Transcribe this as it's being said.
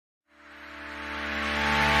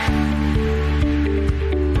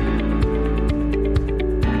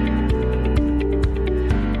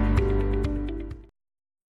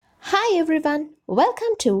Hi everyone,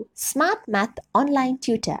 welcome to Smart Math Online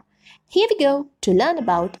Tutor. Here we go to learn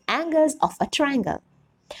about angles of a triangle.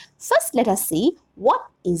 First, let us see what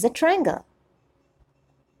is a triangle.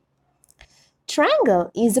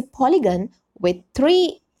 Triangle is a polygon with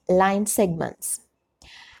 3 line segments.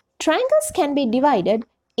 Triangles can be divided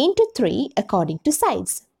into 3 according to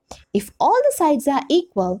sides. If all the sides are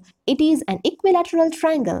equal, it is an equilateral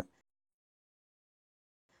triangle.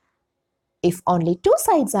 If only 2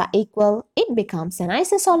 sides are equal, it becomes an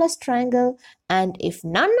isosceles triangle, and if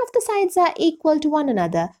none of the sides are equal to one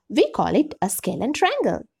another, we call it a scalene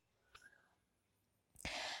triangle.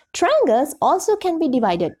 Triangles also can be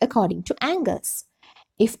divided according to angles.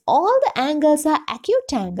 If all the angles are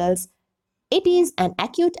acute angles, it is an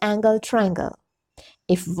acute angle triangle.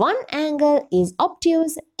 If one angle is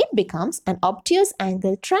obtuse, it becomes an obtuse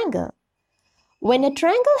angle triangle. When a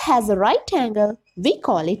triangle has a right angle, we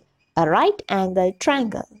call it a right angle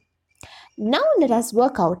triangle. Now let us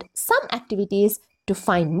work out some activities to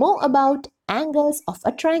find more about angles of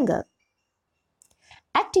a triangle.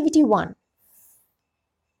 Activity 1.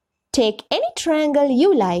 Take any triangle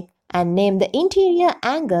you like and name the interior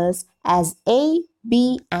angles as A,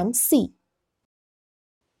 B and C.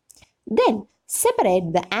 Then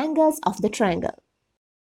separate the angles of the triangle.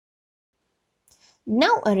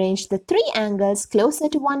 Now arrange the 3 angles closer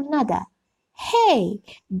to one another. Hey,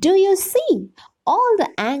 do you see? All the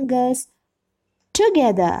angles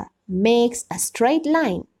together makes a straight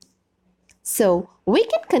line. So we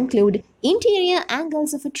can conclude interior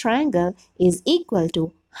angles of a triangle is equal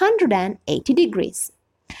to 180 degrees.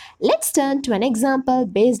 Let's turn to an example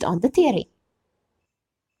based on the theory.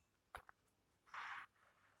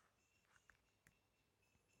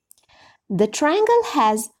 The triangle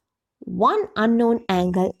has one unknown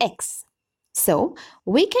angle x. So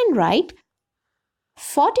we can write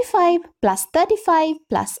 45 plus 35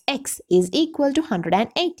 plus x is equal to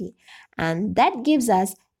 180, and that gives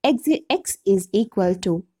us x is equal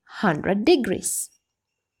to 100 degrees.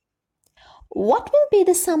 What will be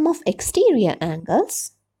the sum of exterior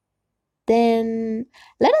angles? Then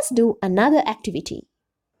let us do another activity.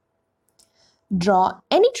 Draw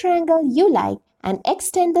any triangle you like and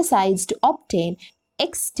extend the sides to obtain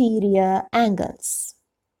exterior angles.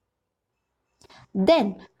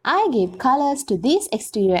 Then I give colors to these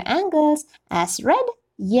exterior angles as red,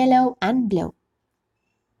 yellow and blue.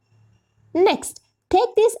 Next,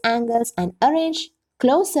 take these angles and arrange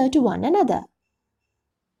closer to one another.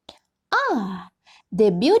 They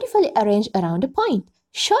beautifully arrange around a point,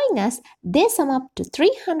 showing us they sum up to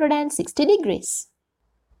 360 degrees.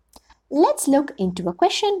 Let's look into a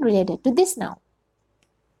question related to this now.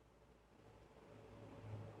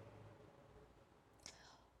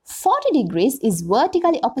 40 degrees is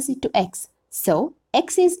vertically opposite to x, so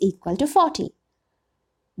x is equal to 40.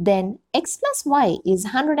 Then x plus y is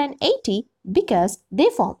 180 because they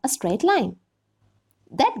form a straight line.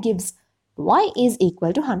 That gives y is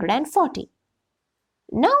equal to 140.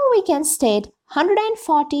 Now we can state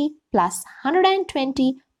 140 plus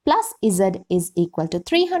 120 plus z is equal to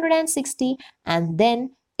 360, and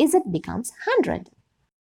then z becomes 100.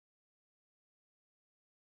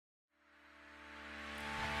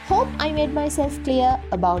 Hope I made myself clear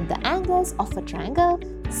about the angles of a triangle.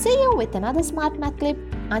 See you with another smart math clip.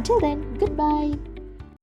 Until then, goodbye.